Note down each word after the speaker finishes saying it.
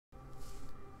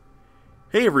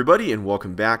Hey everybody, and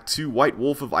welcome back to White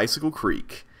Wolf of Icicle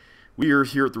Creek. We are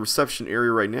here at the reception area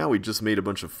right now. We just made a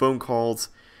bunch of phone calls,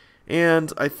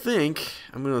 and I think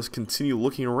I'm going to continue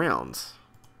looking around.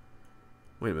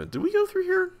 Wait a minute, did we go through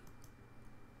here?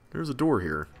 There's a door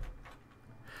here.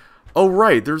 Oh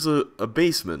right, there's a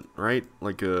basement, right?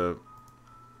 Like a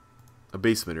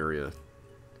basement area.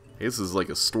 Hey, this is like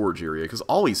a storage area, because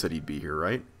Ollie said he'd be here,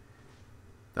 right?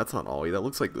 That's not Ollie, that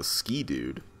looks like the ski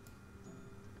dude.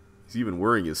 He's even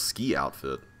wearing his ski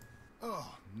outfit.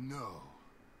 Oh, no.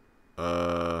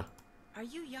 Are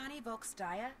you Yanni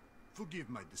Volkstaya? Forgive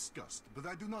my disgust, but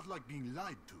I do not like being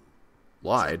lied to.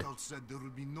 Lied? Chantal said there will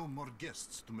be no more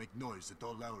guests to make noise at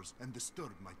all hours and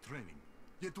disturb my training.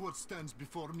 Yet what stands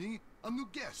before me? A new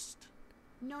guest.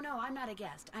 No, I'm not a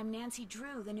guest. I'm Nancy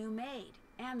Drew, the new maid,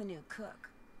 and the new cook.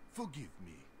 Forgive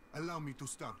me. Allow me to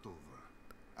start over.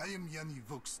 I am Yanni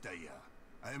Volkstaya.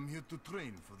 I am here to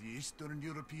train for the Eastern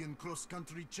European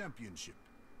Cross-Country Championship.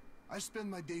 I spend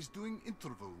my days doing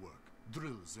interval work,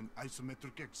 drills and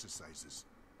isometric exercises.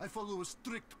 I follow a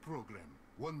strict program,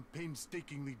 one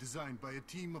painstakingly designed by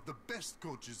a team of the best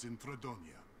coaches in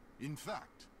Fredonia. In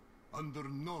fact, under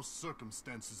no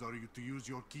circumstances are you to use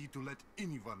your key to let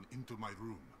anyone into my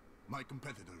room. My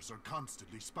competitors are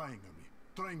constantly spying on me,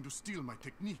 trying to steal my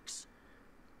techniques.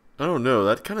 I don't know,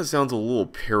 that kind of sounds a little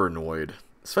paranoid.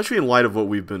 Especially in light of what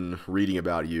we've been reading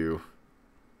about you.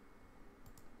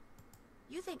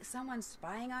 You think someone's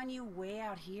spying on you way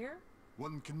out here?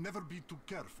 One can never be too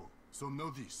careful, so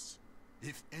know this.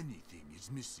 If anything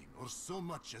is missing or so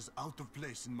much as out of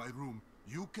place in my room,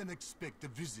 you can expect a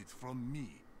visit from me,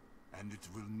 and it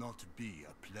will not be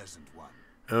a pleasant one.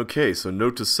 Okay, so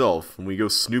note to self, when we go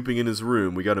snooping in his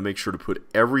room, we gotta make sure to put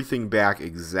everything back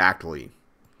exactly.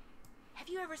 Have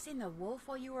you ever seen the wolf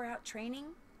while you were out training?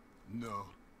 No,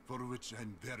 for which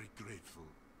I'm very grateful.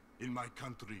 In my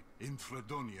country, in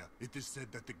Fredonia, it is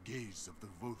said that the gaze of the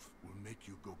wolf will make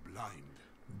you go blind.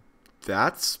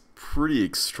 That's pretty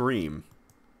extreme.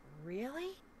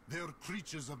 Really? They are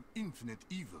creatures of infinite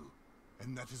evil,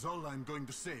 and that is all I'm going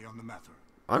to say on the matter.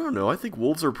 I don't know, I think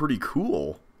wolves are pretty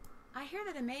cool. I hear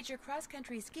that a major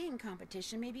cross-country skiing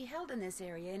competition may be held in this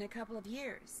area in a couple of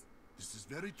years. This is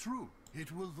very true.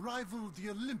 It will rival the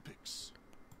Olympics.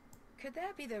 Could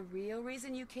that be the real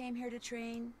reason you came here to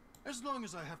train? As long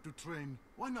as I have to train,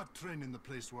 why not train in the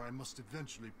place where I must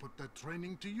eventually put that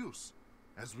training to use?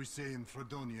 As we say in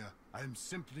Fredonia, I am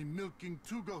simply milking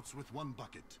two goats with one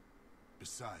bucket.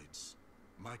 Besides,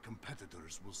 my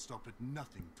competitors will stop at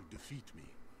nothing to defeat me.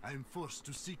 I am forced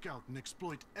to seek out and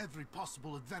exploit every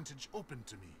possible advantage open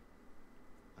to me.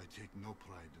 I take no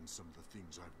pride in some of the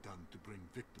things I've done to bring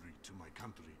victory to my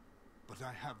country, but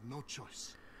I have no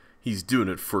choice. He's doing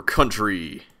it for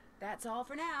country. That's all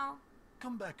for now.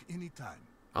 Come back anytime.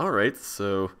 Alright,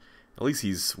 so at least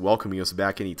he's welcoming us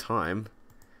back anytime.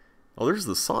 Oh, there's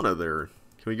the sauna there.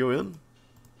 Can we go in?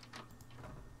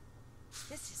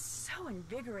 This is so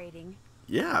invigorating.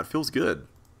 Yeah, it feels good.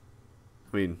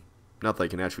 I mean, not that I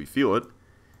can actually feel it,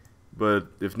 but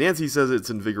if Nancy says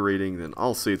it's invigorating, then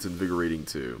I'll say it's invigorating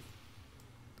too.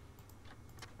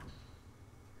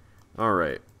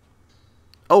 Alright.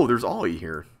 Oh, there's Ollie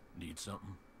here. Need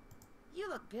something? You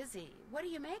look busy. What are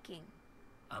you making?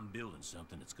 I'm building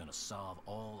something that's gonna solve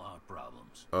all our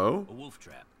problems. Oh? A wolf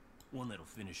trap. One that'll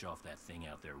finish off that thing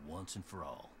out there once and for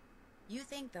all. You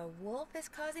think the wolf is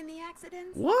causing the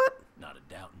accidents? What? Not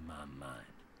a doubt in my mind.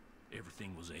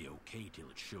 Everything was A-OK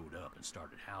till it showed up and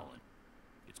started howling.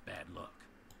 It's bad luck.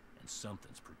 And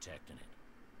something's protecting it.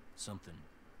 Something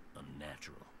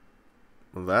unnatural.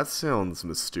 Well, that sounds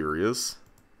mysterious.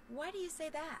 Why do you say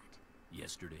that?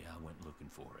 Yesterday I went looking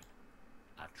for it.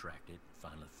 I tracked it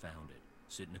and finally found it,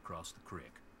 sitting across the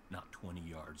creek, not 20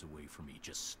 yards away from me,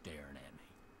 just staring at me.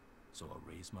 So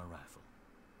I raised my rifle,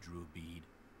 drew a bead,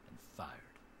 and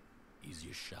fired.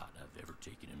 Easiest shot I've ever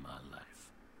taken in my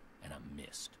life. And I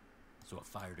missed. So I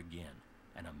fired again,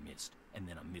 and I missed, and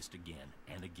then I missed again,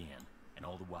 and again, and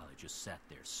all the while it just sat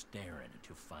there staring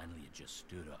until finally it just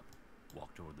stood up,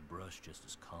 walked over the brush just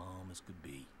as calm as could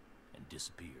be, and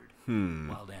disappeared.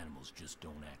 Wild animals just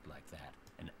don't act like that,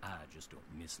 and I just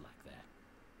don't miss like that.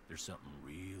 There's something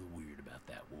real weird about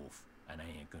that wolf, and I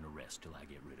ain't gonna rest till I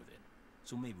get rid of it.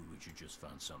 So maybe we should just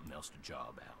find something else to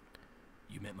job out.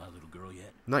 You met my little girl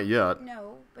yet? Not yet.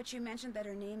 No, but you mentioned that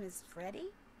her name is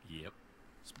Freddie? Yep.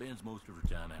 Spends most of her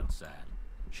time outside.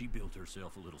 She built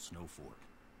herself a little snow fort.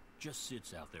 Just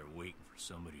sits out there waiting for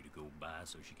somebody to go by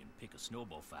so she can pick a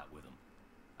snowball fight with them.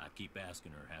 I keep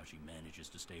asking her how she manages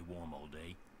to stay warm all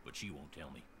day, but she won't tell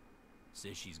me.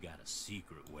 Says she's got a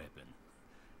secret weapon.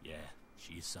 Yeah,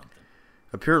 she's something.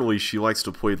 Apparently she likes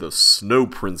to play the Snow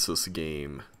Princess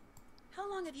game. How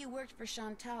long have you worked for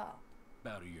Chantal?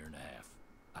 About a year and a half.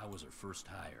 I was her first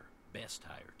hire. Best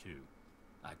hire, too.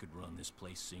 I could run this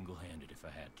place single-handed if I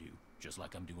had to, just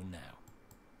like I'm doing now.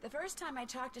 The first time I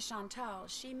talked to Chantal,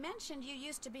 she mentioned you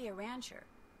used to be a rancher.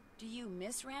 Do you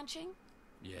miss ranching?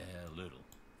 Yeah, a little.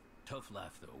 Tough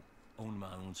life, though. Owned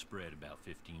my own spread about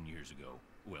 15 years ago.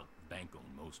 Well, bank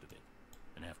owned most of it.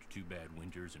 And after 2 bad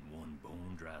winters and 1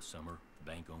 bone-dry summer,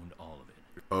 the bank owned all of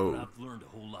it. Oh. But I've learned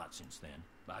a whole lot since then.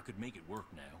 But I could make it work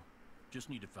now. Just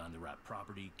need to find the right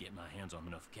property, get my hands on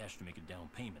enough cash to make a down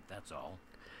payment, that's all.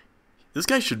 This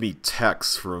guy should meet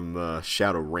Tex from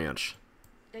Shadow Ranch.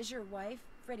 Does your wife,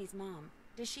 Freddie's mom,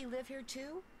 does she live here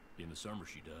too? In the summer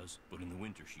she does, but in the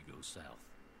winter she goes south.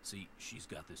 See, she's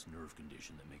got this nerve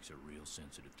condition that makes her real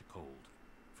sensitive to cold.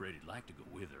 Freddie'd like to go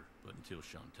with her, but until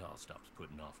Chantal stops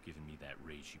putting off giving me that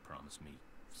raise she promised me,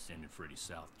 sending Freddie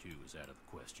south too is out of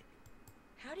the question.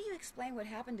 How do you explain what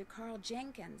happened to Carl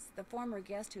Jenkins, the former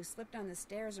guest who slipped on the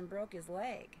stairs and broke his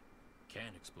leg?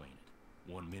 Can't explain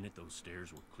it. One minute those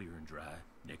stairs were clear and dry,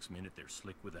 next minute they're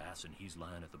slick with ice and he's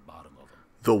lying at the bottom of them.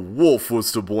 The wolf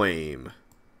was to blame.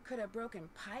 Could a broken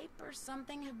pipe or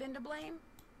something have been to blame?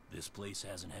 This place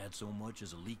hasn't had so much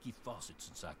as a leaky faucet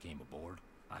since I came aboard.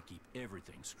 I keep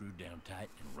everything screwed down tight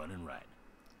and running right.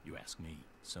 You ask me,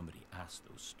 somebody iced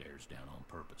those stairs down on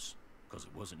purpose. 'Cause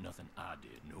it wasn't nothing I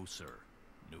did, no sir.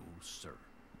 No sir.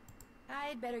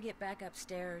 I'd better get back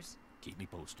upstairs. Keep me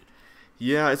posted.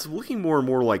 Yeah, it's looking more and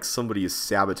more like somebody is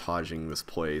sabotaging this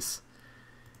place.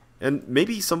 And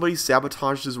maybe somebody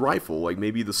sabotaged his rifle, like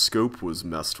maybe the scope was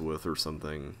messed with or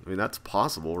something. I mean, that's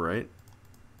possible, right?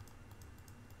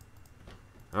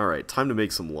 Alright, time to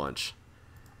make some lunch.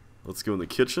 Let's go in the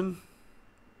kitchen.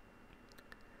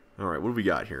 Alright, what do we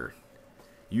got here?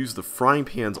 Use the frying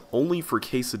pans only for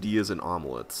quesadillas and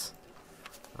omelets.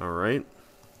 Alright.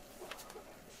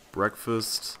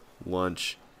 Breakfast,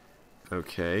 lunch.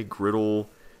 Okay, griddle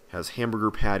has hamburger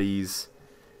patties.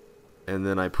 And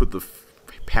then I put the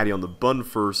patty on the bun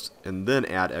first and then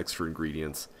add extra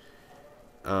ingredients.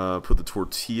 Put the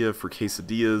tortilla for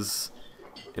quesadillas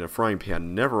in a frying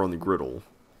pan, never on the griddle.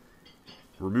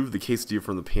 Remove the quesadilla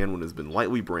from the pan when it has been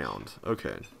lightly browned.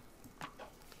 Okay.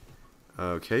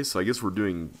 Okay, so I guess we're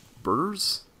doing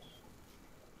burgers?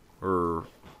 Or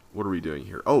what are we doing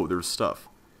here? Oh, there's stuff.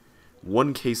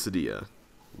 1 quesadilla.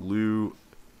 Lou.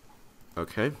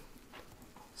 Okay.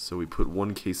 So we put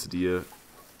 1 quesadilla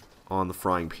on the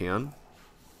frying pan.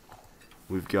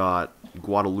 We've got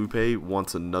Guadalupe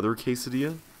wants another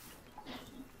quesadilla.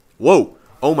 Whoa!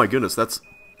 Oh my goodness, that's...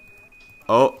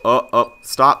 Oh,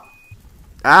 stop.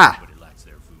 Ah! Nobody likes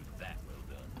their food that well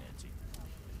done, Nancy.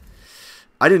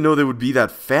 I didn't know they would be that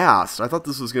fast. I thought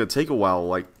this was going to take a while,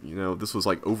 like, you know, this was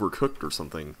like Overcooked or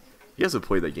something. You guys have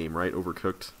played that game, right?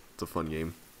 Overcooked? It's a fun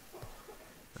game.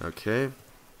 Okay.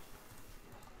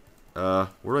 Where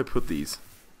do I put these?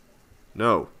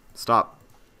 No. Stop.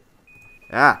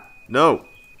 Ah! No!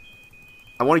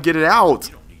 I want to get it out!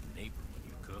 You don't need an apron when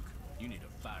you cook. You need a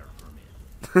fire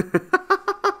permit.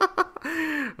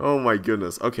 Oh my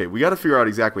goodness. Okay, we got to figure out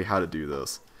exactly how to do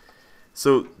this.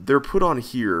 So, they're put on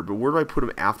here, but where do I put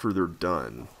them after they're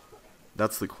done?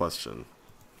 That's the question.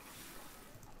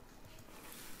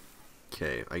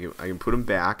 Okay, I can put them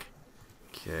back.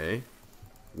 Okay.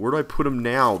 Where do I put them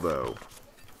now, though?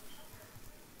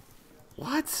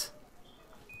 What?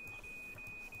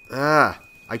 Ah,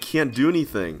 I can't do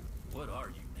anything. What are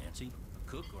you, Nancy? A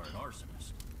cook or an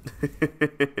arsonist?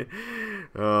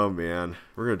 Oh, man.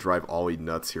 We're going to drive Ollie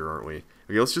nuts here, aren't we?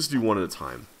 Okay, let's just do one at a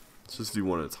time. Let's just do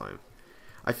one at a time.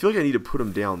 I feel like I need to put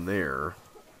them down there.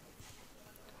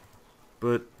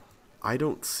 But I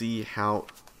don't see how...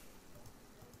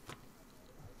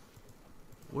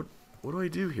 What do I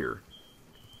do here?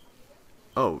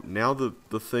 Oh, now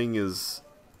the thing is...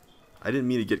 I didn't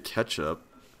mean to get ketchup.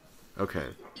 Okay.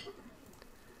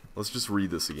 Let's just read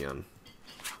this again.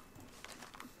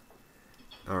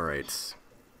 Alright.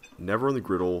 Never on the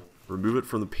griddle. Remove it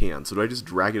from the pan. So do I just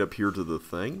drag it up here to the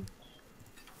thing?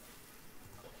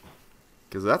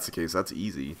 Because if that's the case, that's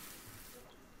easy.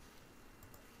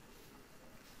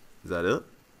 Is that it?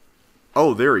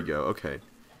 Oh, there we go. Okay.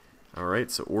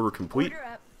 Alright, so order complete. Order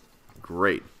up.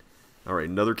 Great. Alright,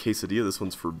 another quesadilla. This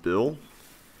one's for Bill.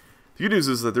 The good news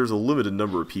is that there's a limited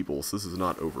number of people, so this is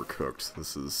not overcooked.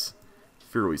 This is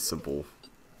fairly simple.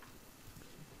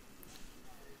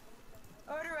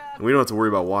 Order up. And we don't have to worry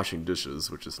about washing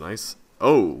dishes, which is nice.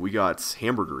 Oh, we got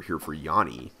hamburger here for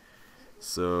Yanni.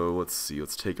 So, let's see.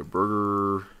 Let's take a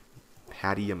burger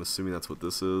patty. I'm assuming that's what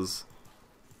this is.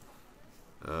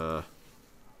 Or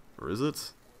is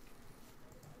it?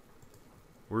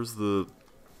 Where's the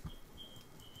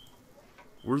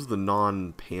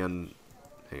non-pan...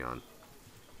 Hang on.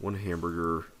 One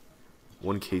hamburger,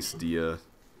 one quesadilla,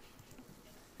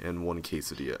 and one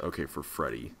quesadilla. Okay, for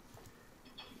Freddy.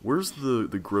 Where's the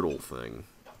griddle thing?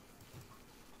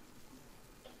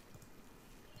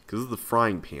 Because it's the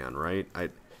frying pan, right? I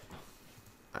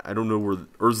don't know where...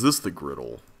 Or is this the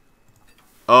griddle?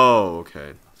 Oh,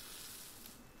 okay.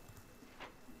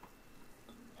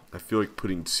 I feel like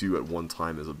putting 2 at one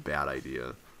time is a bad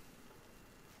idea.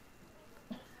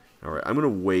 Alright, I'm going to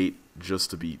wait just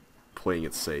to be playing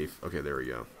it safe. Okay, there we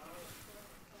go.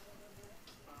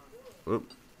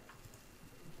 Whoop.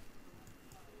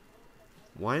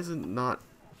 Why is it not...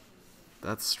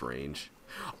 That's strange.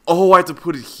 Oh, I have to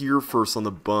put it here first on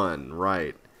the bun.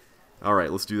 Right.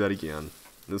 Alright, let's do that again.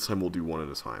 This time we'll do one at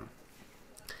a time.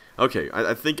 Okay,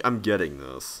 I think I'm getting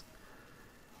this.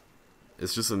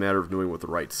 It's just a matter of knowing what the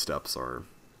right steps are.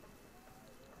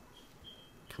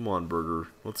 Come on, burger.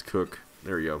 Let's cook.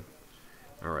 There you go.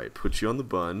 Alright, put you on the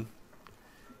bun.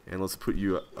 And let's put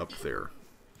you up there.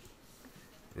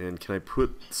 And can I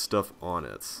put stuff on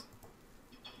it?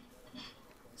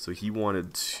 So he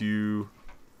wanted 2...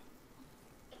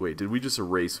 Wait, did we just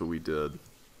erase what we did?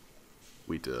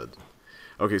 We did.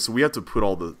 Okay, so we have to put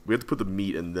the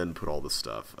meat and then put all the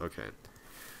stuff. Okay.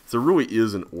 So there really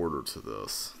is an order to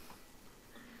this.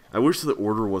 I wish the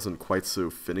order wasn't quite so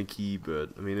finicky,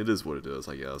 but I mean it is what it is,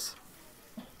 I guess.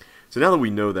 So now that we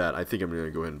know that, I think I'm going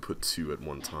to go ahead and put 2 at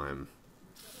one time.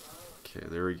 Okay,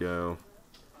 there we go.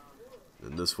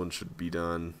 Then this one should be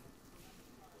done.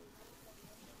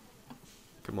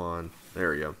 Come on.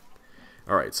 There we go.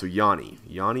 Alright, so Yanni.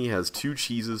 Yanni has 2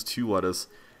 cheeses, 2 lettuce,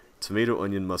 tomato,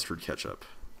 onion, mustard, ketchup.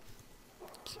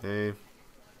 Okay.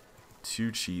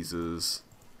 2 cheeses,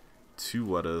 2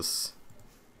 lettuce,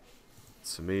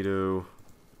 tomato,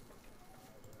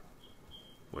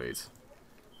 wait,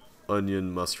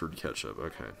 onion, mustard, ketchup.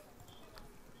 Okay.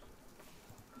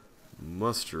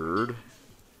 Mustard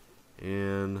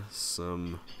and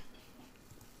some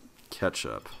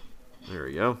ketchup. There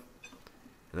we go.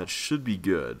 And that should be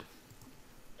good.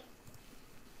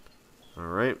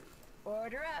 Alright.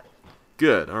 Order up.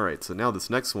 Good. Alright, so now this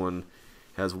next one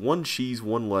has 1 cheese,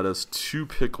 1 lettuce, 2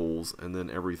 pickles, and then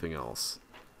everything else.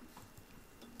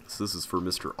 So this is for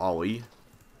Mr. Ollie.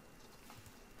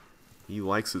 He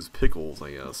likes his pickles,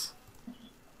 I guess.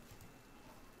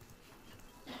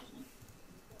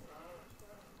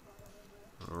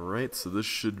 Alright, so this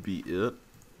should be it.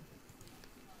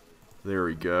 There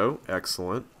we go.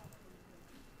 Excellent.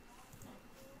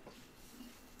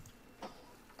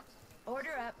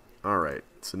 Order up. Alright,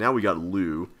 so now we got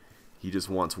Lou. He just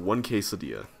wants 1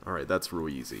 quesadilla. Alright, that's real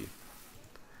easy.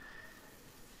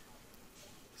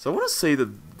 So I want to say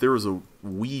that there was a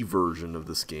Wii version of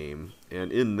this game,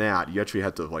 and in that, you actually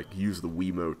had to like use the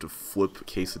Wiimote to flip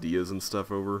quesadillas and stuff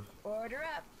over. Order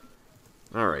up.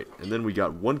 Alright, and then we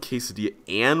got 1 quesadilla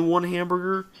and 1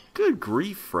 hamburger? Good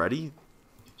grief, Freddy.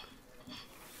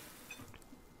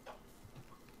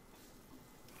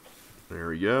 There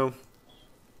we go.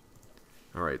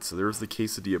 Alright, so there's the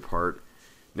quesadilla part.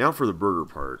 Now for the burger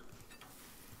part.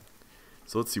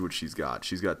 So let's see what she's got.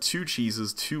 She's got 2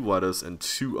 cheeses, 2 lettuce, and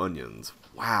 2 onions.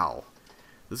 Wow.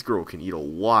 This girl can eat a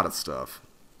lot of stuff.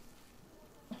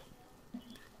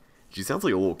 She sounds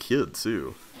like a little kid,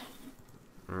 too.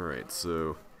 Alright,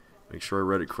 so make sure I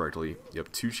read it correctly.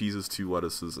 Yep, 2 cheeses, 2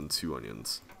 lettuces, and 2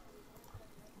 onions.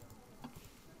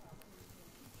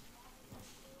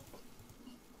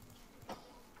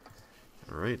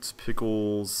 Alright,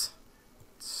 pickles,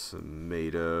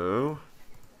 tomato,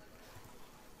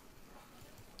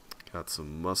 got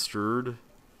some mustard,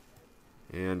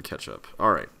 and ketchup.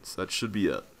 Alright, so that should be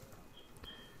it.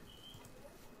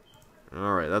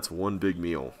 Alright, that's 1 big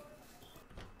meal.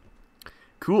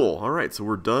 Cool, alright, so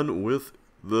we're done with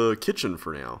the kitchen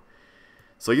for now.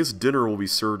 So I guess dinner will be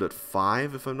served at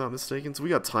 5, if I'm not mistaken. So we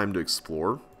got time to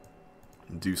explore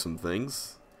and do some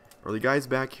things. Are the guys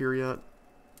back here yet?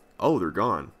 Oh, they're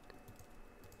gone.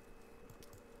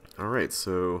 Alright,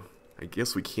 so I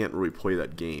guess we can't really play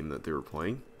that game that they were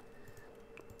playing.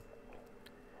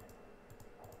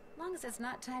 As long as it's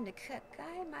not time to cook,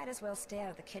 I might as well stay out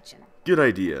of the kitchen. Good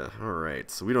idea. Alright,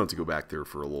 so we don't have to go back there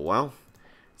for a little while.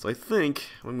 So I think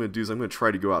what I'm going to do is I'm going to try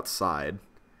to go outside,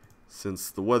 since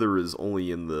the weather is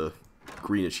only in the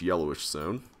greenish yellowish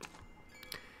zone.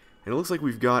 And it looks like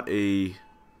we've got a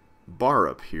bar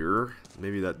up here.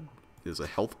 Maybe that is a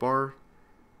health bar.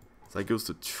 So that goes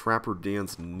to Trapper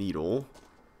Dan's Needle.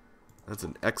 That's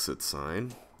an exit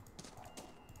sign.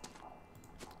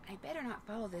 I better not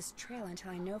follow this trail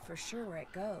until I know for sure where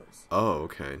it goes. Oh,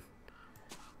 okay.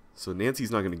 So Nancy's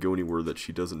not going to go anywhere that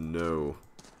she doesn't know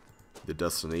the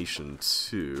destination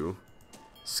to.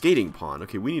 Skating pond.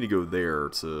 Okay, we need to go there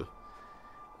to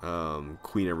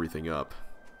clean everything up.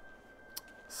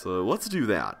 So let's do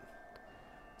that.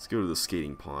 Let's go to the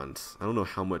skating pond. I don't know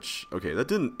how much... Okay, that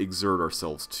didn't exert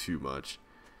ourselves too much.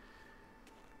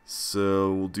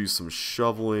 So we'll do some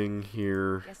shoveling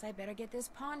here. Guess I better get this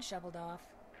pond shoveled off.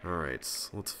 Alright,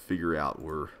 let's figure out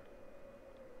where...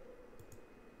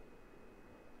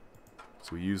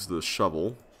 So we use the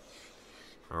shovel.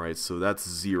 Alright, so that's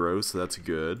 0, so that's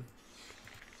good.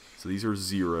 So these are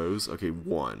zeros. Okay,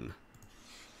 1.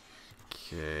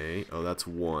 Okay, oh, that's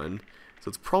 1. So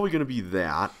it's probably going to be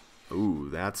that. Ooh,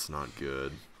 that's not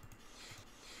good.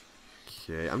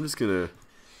 Okay, I'm just going to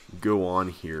go on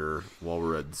here while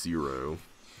we're at 0.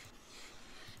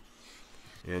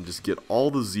 And just get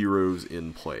all the zeros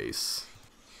in place.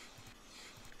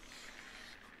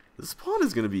 This pond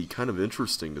is going to be kind of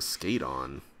interesting to skate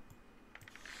on.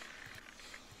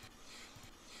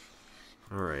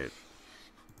 Alright.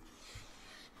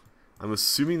 I'm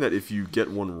assuming that if you get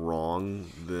one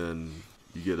wrong, then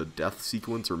you get a death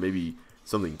sequence, or maybe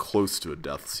something close to a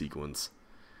death sequence.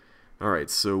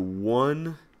 Alright, so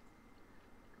 1...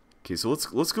 Okay, so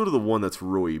let's go to the one that's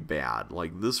really bad.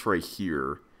 Like this right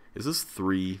here. Is this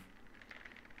 3?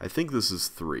 I think this is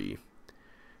 3.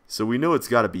 So we know it's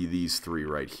got to be these 3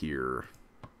 right here.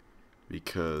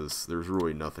 Because there's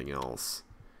really nothing else.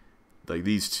 Like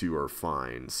these 2 are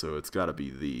fine, so it's got to be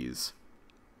these.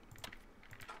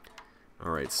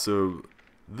 Alright, so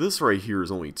this right here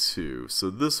is only 2. So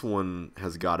this one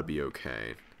has got to be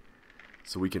okay.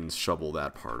 So we can shovel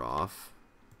that part off.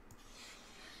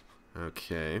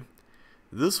 Okay.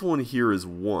 This one here is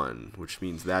 1, which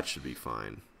means that should be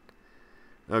fine.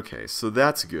 Okay, so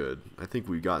that's good. I think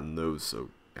we've gotten those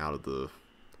out of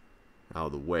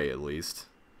the way at least.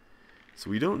 So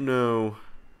we don't know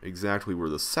exactly where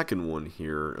the second one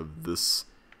here of this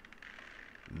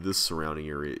surrounding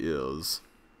area is.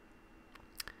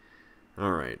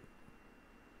 Alright.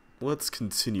 Let's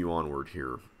continue onward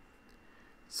here.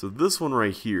 So this one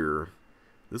right here,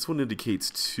 this one indicates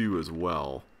 2 as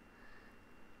well.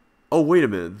 Oh, wait a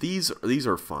minute. These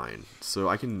are fine. So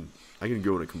I can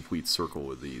go in a complete circle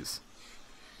with these.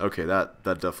 Okay, that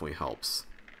definitely helps.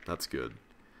 That's good.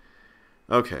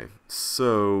 Okay,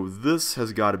 so this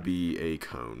has got to be a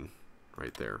cone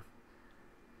right there.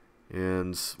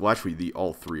 And, well, actually,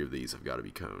 all 3 of these have got to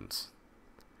be cones.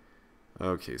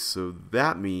 Okay, so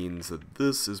that means that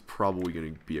this is probably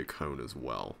going to be a cone as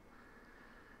well.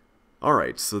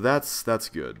 Alright, so that's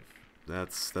good.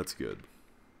 That's good.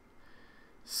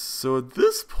 So at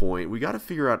this point, we got to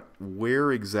figure out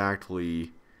where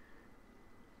exactly...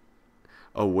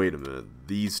 Oh, wait a minute.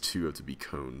 These 2 have to be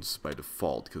cones by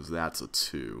default, because that's a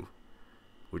 2.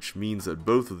 Which means that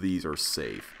both of these are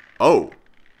safe. Oh!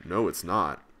 No, it's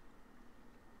not.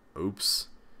 Oops.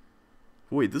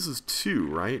 Wait, this is 2,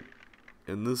 right?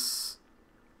 And this...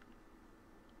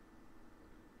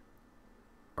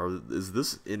 Is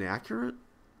this inaccurate?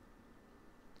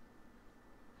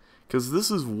 Because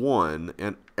this is 1,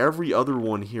 and every other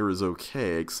one here is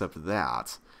okay except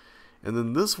that. And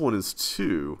then this one is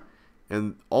 2,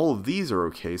 and all of these are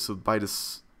okay, so by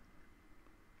default,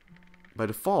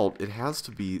 it has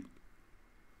to be...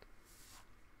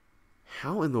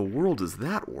 How in the world does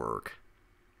that work?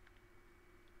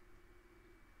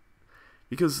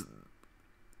 Because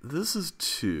this is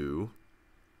 2.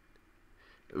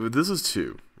 This is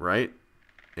 2, right?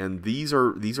 And these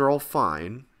are all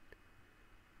fine.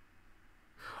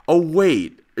 Oh,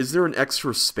 wait. Is there an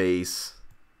extra space?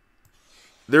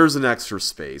 There's an extra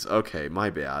space. Okay, my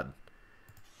bad.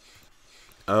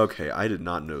 Okay, I did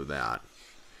not know that.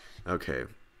 Okay.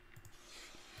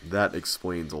 That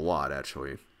explains a lot,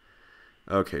 actually.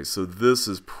 Okay, so this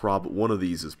is one of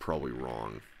these is probably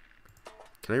wrong.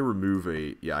 Can I remove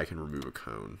a... Yeah, I can remove a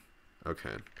cone.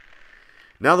 Okay.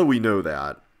 Now that we know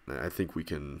that, I think we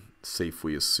can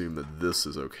safely assume that this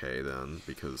is okay then,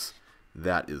 because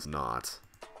that is not.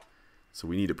 So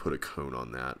we need to put a cone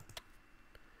on that.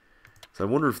 So I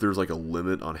wonder if there's like a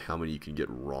limit on how many you can get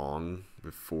wrong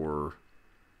before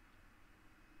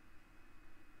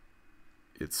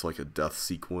it's like a death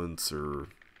sequence, or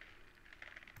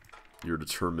you're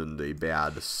determined a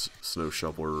bad snow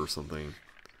shoveler or something.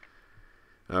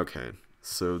 Okay,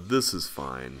 so this is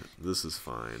fine. This is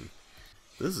fine.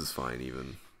 This is fine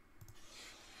even.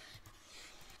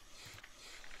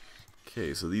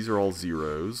 Okay, so these are all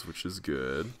zeros, which is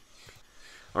good.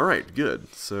 Alright,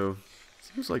 good. So,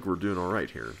 seems like we're doing alright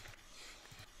here.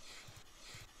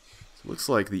 So looks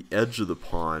like the edge of the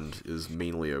pond is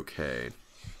mainly okay.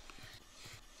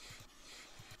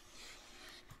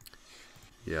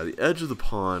 Yeah, the edge of the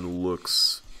pond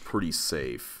looks pretty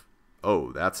safe.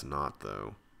 Oh, that's not,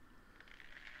 though.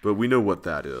 But we know what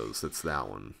that is. It's that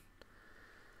one.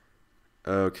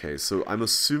 Okay, so I'm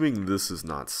assuming this is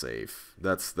not safe.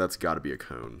 That's got to be a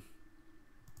cone.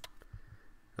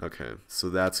 Okay, so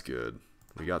that's good.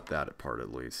 We got that part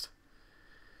at least.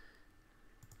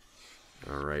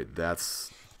 Alright,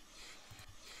 that's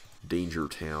Danger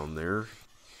Town there.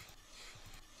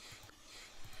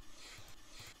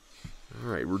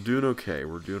 Alright, we're doing okay.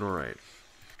 We're doing alright.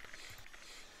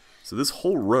 So this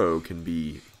whole row can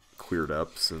be cleared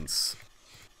up since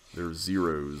there's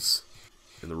zeros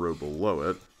in the row below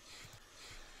it.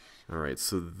 Alright,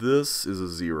 so this is a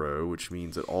 0, which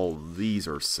means that all of these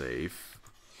are safe.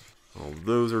 All of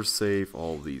those are safe.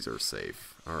 All of these are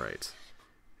safe. Alright.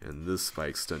 And this by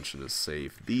extension is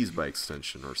safe. These by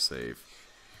extension are safe.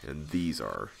 And these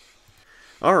are.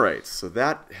 Alright, so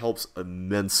that helps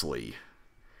immensely.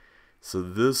 So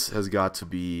this has got to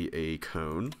be a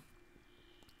cone.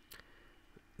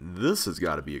 This has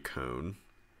got to be a cone.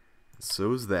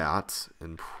 So is that.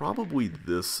 And probably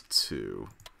this too.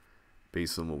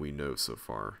 Based on what we know so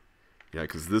far. Yeah,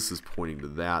 because this is pointing to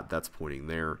that. That's pointing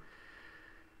there.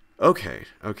 Okay,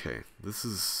 okay. This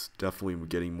is definitely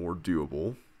getting more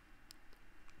doable.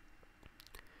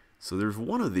 So there's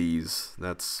one of these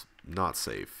that's not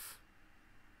safe.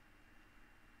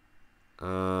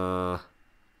 Well,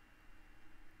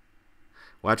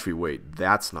 actually, wait.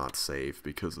 That's not safe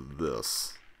because of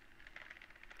this.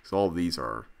 So all of these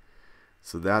are.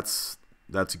 So that's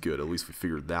good. At least we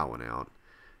figured that one out.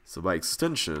 So by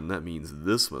extension, that means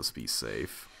this must be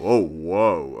safe. Oh,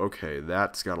 whoa. Okay,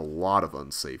 that's got a lot of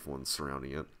unsafe ones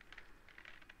surrounding it.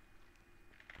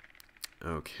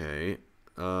 Okay.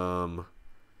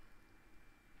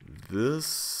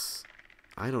 This...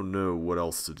 I don't know what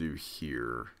else to do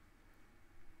here.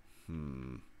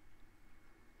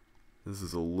 This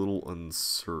is a little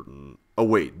uncertain. Oh,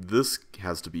 wait. This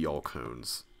has to be all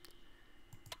cones.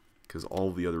 Because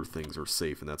all the other things are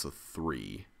safe, and that's a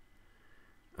 3.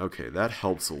 Okay, that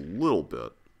helps a little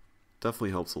bit.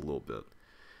 Definitely helps a little bit.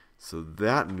 So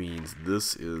that means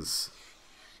this is...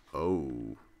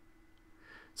 Oh.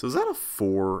 So is that a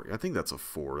 4? I think that's a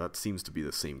 4. That seems to be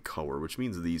the same color, which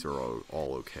means these are all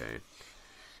okay.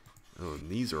 Oh, and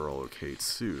these are all okay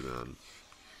too, then.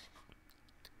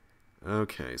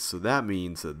 Okay, so that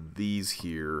means that these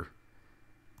here...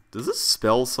 Does this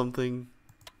spell something?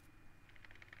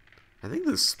 I think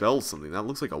this spells something. That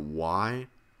looks like a Y.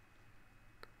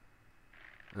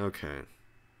 Okay.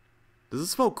 Does it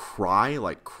spell cry,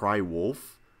 like cry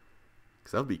wolf?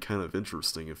 Because that would be kind of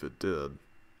interesting if it did.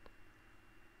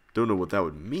 Don't know what that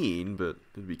would mean, but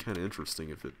it'd be kind of interesting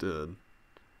if it did.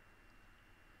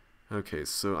 Okay,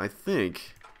 so I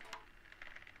think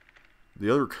the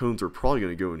other cones are probably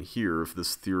going to go in here if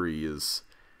this theory is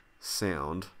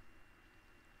sound.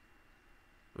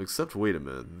 Except, wait a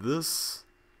minute. This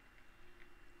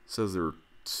says there are...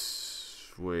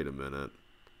 Wait a minute.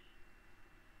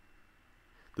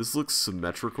 This looks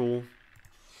symmetrical.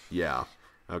 Yeah.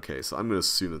 Okay, so I'm going to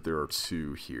assume that there are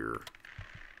 2 here.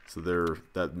 So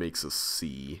that makes a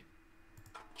C.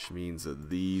 Which means that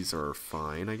these are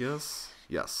fine, I guess?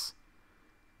 Yes.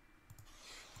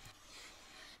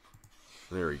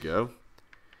 There we go.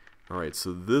 Alright,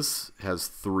 so this has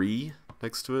 3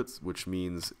 next to it, which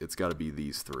means it's got to be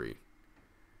these 3.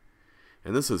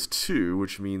 And this has 2,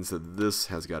 which means that this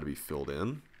has got to be filled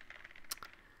in.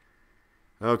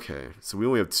 Okay, so we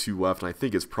only have 2 left, and I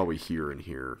think it's probably here and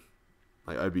here.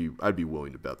 I'd be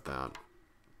willing to bet that.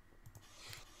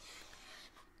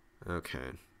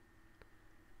 Okay.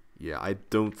 Yeah, I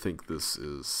don't think this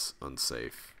is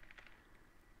unsafe.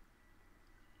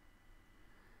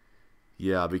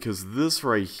 Yeah, because this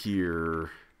right here...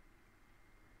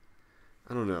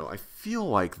 I don't know. I feel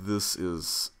like this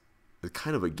is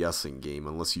kind of a guessing game,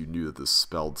 unless you knew that this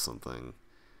spelled something.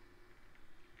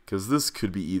 Because this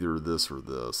could be either this or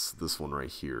this one right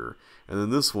here. And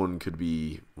then this one could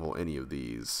be, well, any of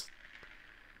these.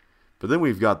 But then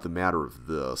we've got the matter of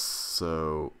this,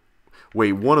 so...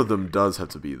 Wait, one of them does have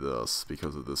to be this,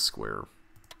 because of this square.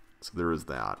 So there is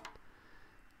that.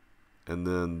 And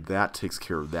then that takes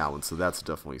care of that one, so that's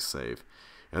definitely safe.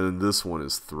 And then this one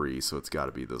is 3, so it's got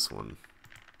to be this one.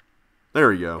 There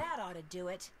we go. That ought to do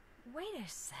it. Wait a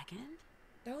second.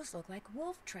 Those look like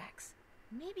wolf tracks.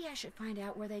 Maybe I should find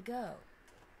out where they go.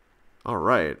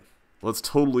 Alright. Let's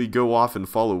totally go off and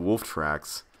follow wolf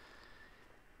tracks.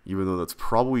 Even though that's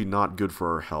probably not good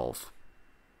for our health.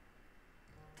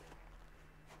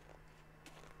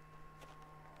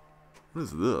 What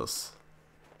is this?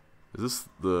 Is this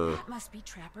the... That must be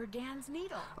Trapper Dan's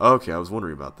needle. Okay, I was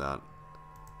wondering about that.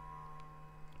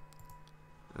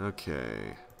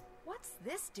 Okay. What's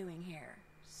this doing here?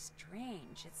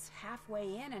 Strange. It's halfway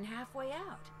in and halfway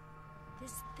out.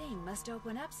 This thing must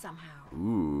open up somehow.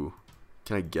 Ooh.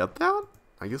 Can I get that?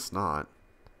 I guess not.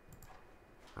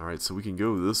 Alright, so we can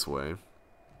go this way.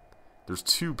 There's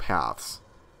two paths.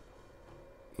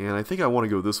 And I think I want to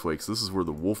go this way because this is where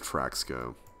the wolf tracks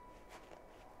go.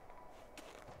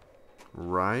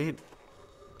 Right?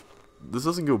 This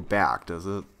doesn't go back, does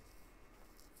it?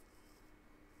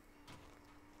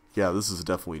 Yeah, this is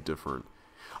definitely different.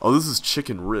 Oh, this is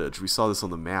Chicken Ridge. We saw this on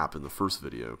the map in the first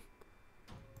video.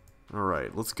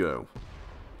 Alright, let's go.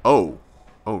 Oh!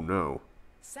 Oh no.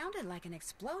 Sounded like an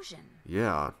explosion.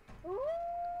 Yeah.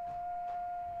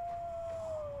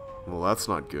 Well, that's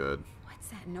not good. What's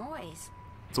that noise?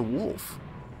 It's a wolf.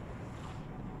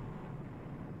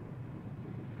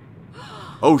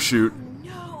 Oh, shoot.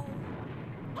 No!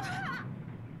 Was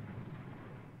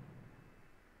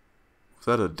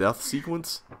that a death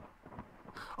sequence?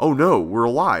 Oh no, we're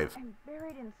alive. I'm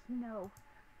buried in snow.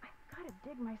 I've got to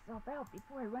dig myself out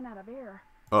before I run out of air.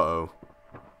 Uh-oh.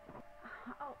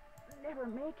 I'll never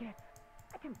make it.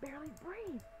 I can barely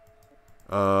breathe.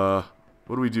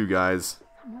 What do we do, guys?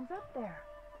 Someone's up there.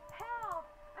 Help!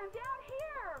 I'm down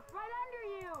here, right under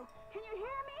you. Can you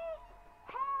hear me?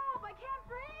 Help! I can't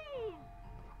breathe.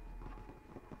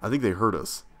 I think they heard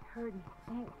us. Heard me.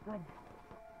 Thank goodness.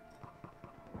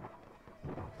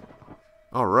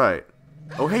 Alright.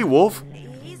 Oh, hey, wolf.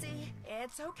 Easy.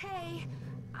 It's okay.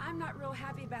 I'm not real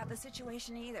happy about the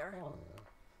situation either.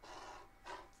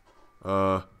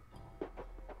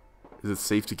 Is it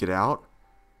safe to get out?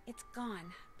 It's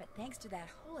gone, but thanks to that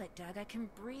hole it dug, I can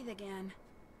breathe again.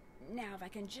 Now if I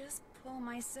can just pull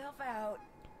myself out.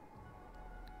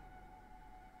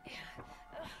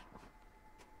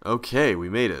 Okay, we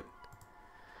made it.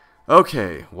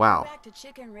 Okay, wow. Back to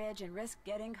Chicken Ridge and risk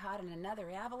getting caught in another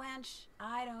avalanche?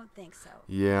 I don't think so.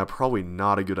 Yeah, probably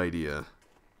not a good idea.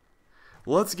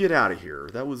 Let's get out of here.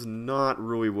 That was not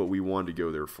really what we wanted to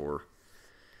go there for.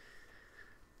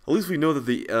 At least we know that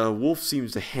the wolf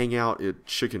seems to hang out at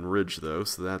Chicken Ridge, though,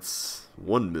 so that's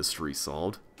one mystery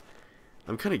solved.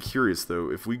 I'm kind of curious, though,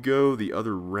 if we go the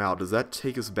other route, does that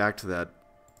take us back to that...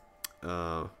 wait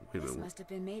a This minute. must have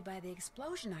been made by the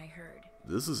explosion I heard.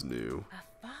 This is new.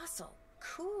 A fossil.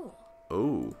 Cool.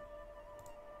 Oh.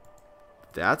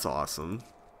 That's awesome.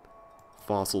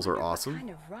 Fossils are Wonder awesome. What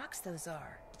kind of rocks those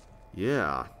are?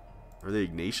 Yeah. Are they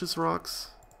igneous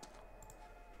rocks?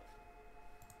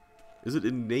 Is it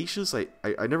igneous?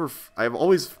 I've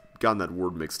always gotten that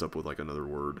word mixed up with like another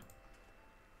word.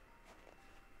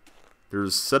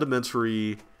 There's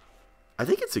sedimentary, I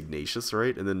think it's igneous,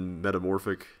 right? And then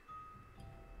metamorphic.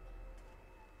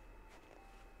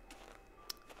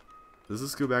 Does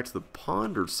this go back to the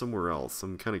pond or somewhere else?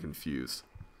 I'm kind of confused.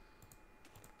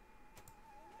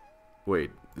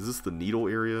 Wait, is this the needle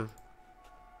area?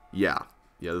 Yeah.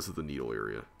 Yeah, this is the needle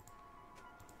area.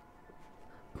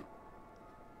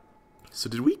 So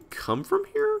did we come from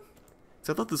here? 'Cause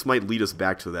I thought this might lead us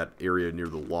back to that area near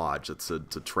the lodge that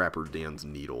said to Trapper Dan's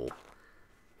Needle.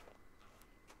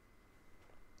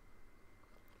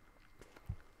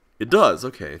 It does,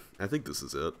 okay. I think this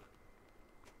is it.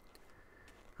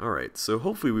 Alright, so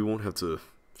hopefully we won't have to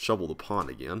shovel the pond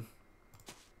again.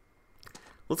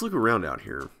 Let's look around out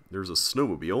here. There's a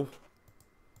snowmobile.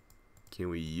 Can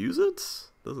we use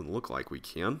it? Doesn't look like we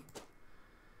can.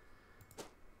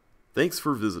 Thanks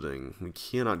for visiting. We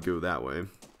cannot go that way.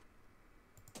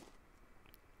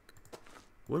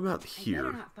 What about I here?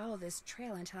 better not follow this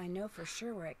trail until I know for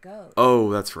sure where it goes. Oh,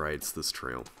 that's right. It's this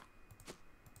trail.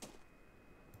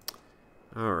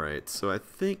 Alright, so I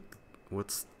think...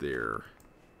 What's there?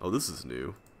 Oh, this is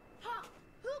new. Huh?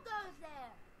 Who goes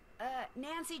there?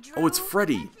 Nancy Drew? Oh, it's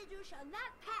Freddy. Nancy Drew shall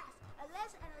not pass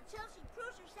unless and until she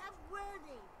proves herself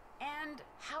worthy. And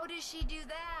how does she do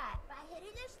that? By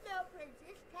hitting the Snow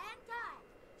Princess 10 times.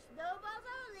 Snowballs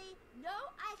only, no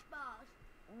ice balls.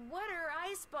 What are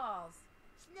ice balls?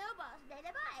 Snowballs made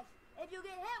of ice. If you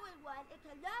get hit with one, it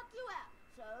can knock you out.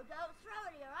 So don't throw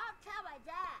it or I'll tell my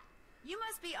dad. You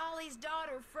must be Ollie's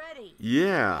daughter, Freddie.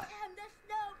 Yeah. I am the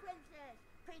Snow Princess.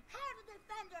 Prepare to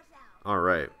defend yourself.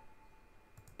 Alright.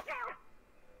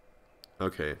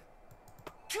 Okay.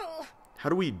 How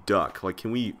do we duck? Like,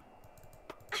 can we...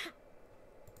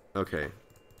 Okay.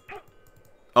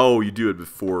 Oh, you do it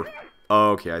before...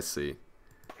 Oh, okay, I see.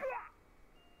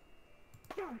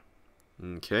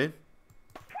 Okay.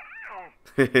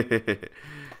 There's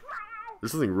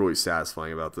something really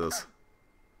satisfying about this.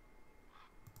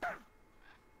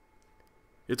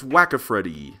 It's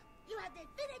Whack-a-Freddy. You have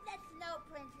defeated that Snow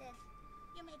Princess.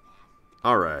 You may pass.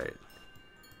 Alright.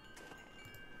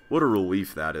 What a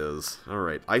relief that is.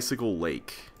 Alright, Icicle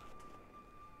Lake.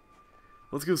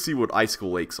 Let's go see what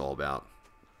Icicle Lake's all about.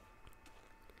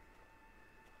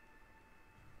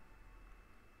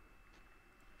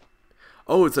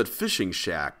 Oh, it's that fishing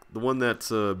shack. The one that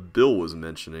Bill was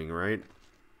mentioning, right?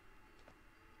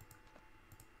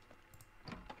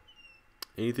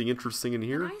 Anything interesting in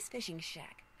here? A nice fishing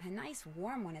shack. A nice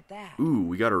warm one at that. Ooh,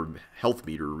 we got our health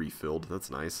meter refilled. That's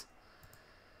nice.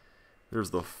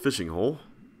 There's the fishing hole.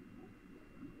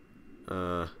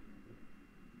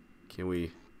 Can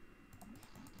we...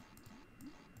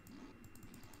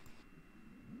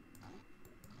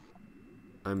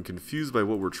 I'm confused by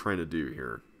what we're trying to do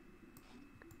here.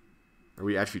 Are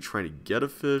we actually trying to get a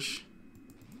fish?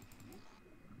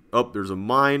 Oh, there's a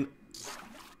mine.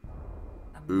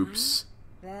 Oops.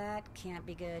 That can't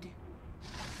be good.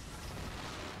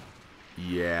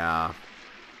 Yeah.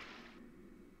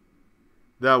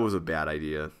 That was a bad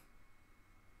idea.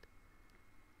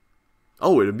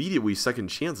 Oh, it immediately second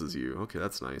chances you. Okay,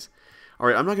 that's nice.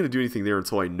 Alright, I'm not going to do anything there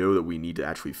until I know that we need to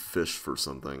actually fish for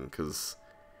something. Because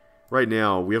right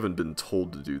now, we haven't been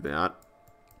told to do that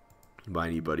by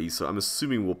anybody. So I'm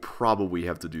assuming we'll probably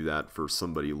have to do that for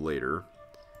somebody later.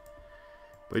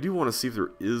 But I do want to see if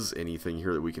there is anything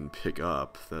here that we can pick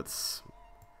up that's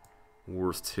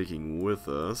worth taking with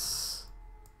us.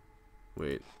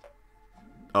 Wait.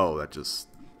 Oh, that just...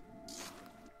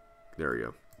 There we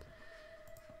go.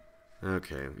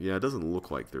 Okay, yeah, it doesn't look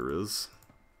like there is.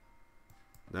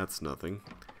 That's nothing.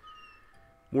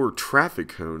 More traffic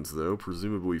cones, though,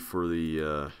 presumably for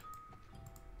the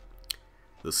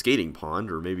skating pond,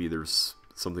 or maybe there's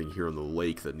something here in the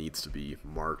lake that needs to be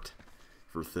marked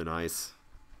for thin ice.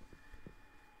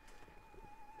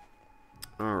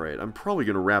 Alright, I'm probably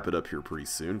going to wrap it up here pretty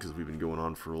soon, because we've been going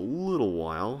on for a little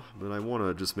while, but I want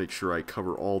to just make sure I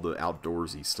cover all the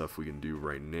outdoorsy stuff we can do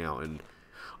right now, and...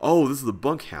 Oh, this is the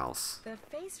bunkhouse. The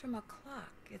face from a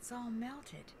clock, it's all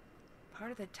melted.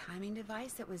 Part of the timing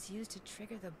device that was used to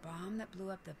trigger the bomb that blew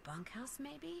up the bunkhouse,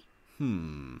 maybe?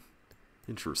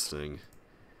 Interesting.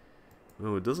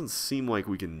 Well, it doesn't seem like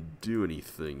we can do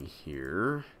anything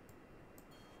here.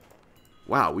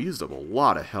 Wow, we used up a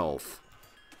lot of health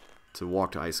to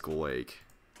walk to Icicle Lake.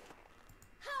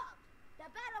 The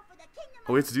battle for the kingdom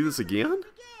Oh, we have to do this again?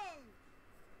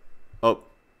 Oh.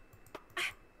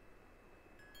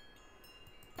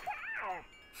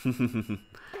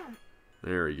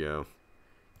 There we go.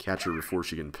 Catch her before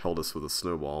she can pelt us with a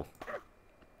snowball.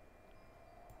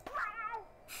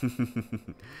 I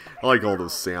like all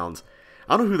those sounds.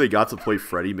 I don't know who they got to play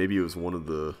Freddy. Maybe it was one of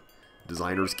the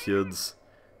designer's kids.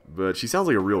 But she sounds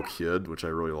like a real kid, which I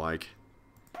really like.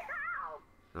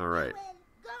 Alright.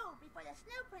 Go before the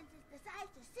Snow Princess decides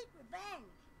to seek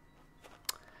revenge.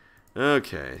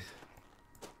 Okay.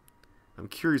 I'm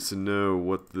curious to know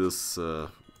what this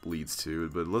leads to,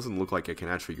 but it doesn't look like I can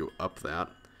actually go up that.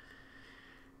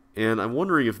 And I'm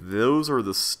wondering if those are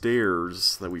the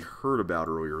stairs that we heard about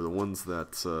earlier, the ones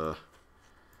that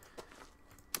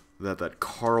that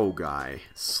Carl guy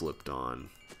slipped on.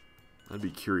 I'd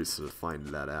be curious to find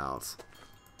that out.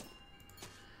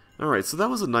 Alright, so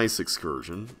that was a nice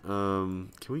excursion.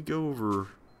 Can we go over...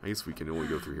 I guess we can only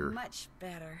go through here. Much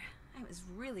better. It was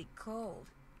really cold.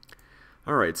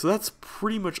 Alright, so that's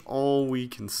pretty much all we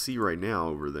can see right now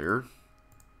over there.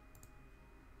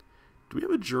 Do we have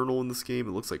a journal in this game?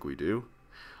 It looks like we do.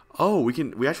 Oh,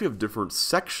 we actually have different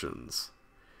sections.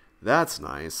 That's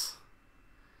nice.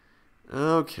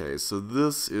 Okay, so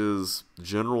this is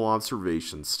general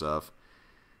observation stuff.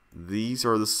 These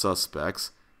are the suspects.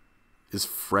 Is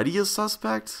Freddy a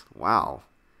suspect? Wow.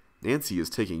 Nancy is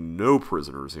taking no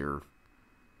prisoners here.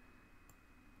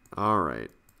 Alright.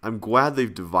 I'm glad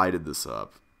they've divided this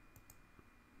up.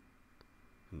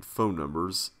 And phone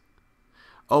numbers.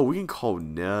 Oh, we can call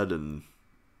Ned and...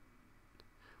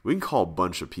 We can call a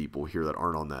bunch of people here that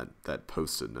aren't on that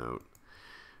post-it note.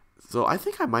 So I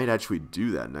think I might actually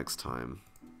do that next time.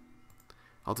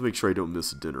 I'll have to make sure I don't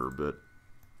miss dinner, but...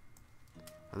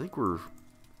 I think we're...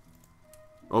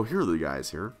 Oh, here are the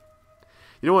guys here.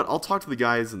 You know what? I'll talk to the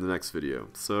guys in the next video.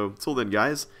 So, until then,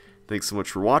 guys, thanks so much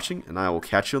for watching, and I will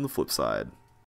catch you on the flip side.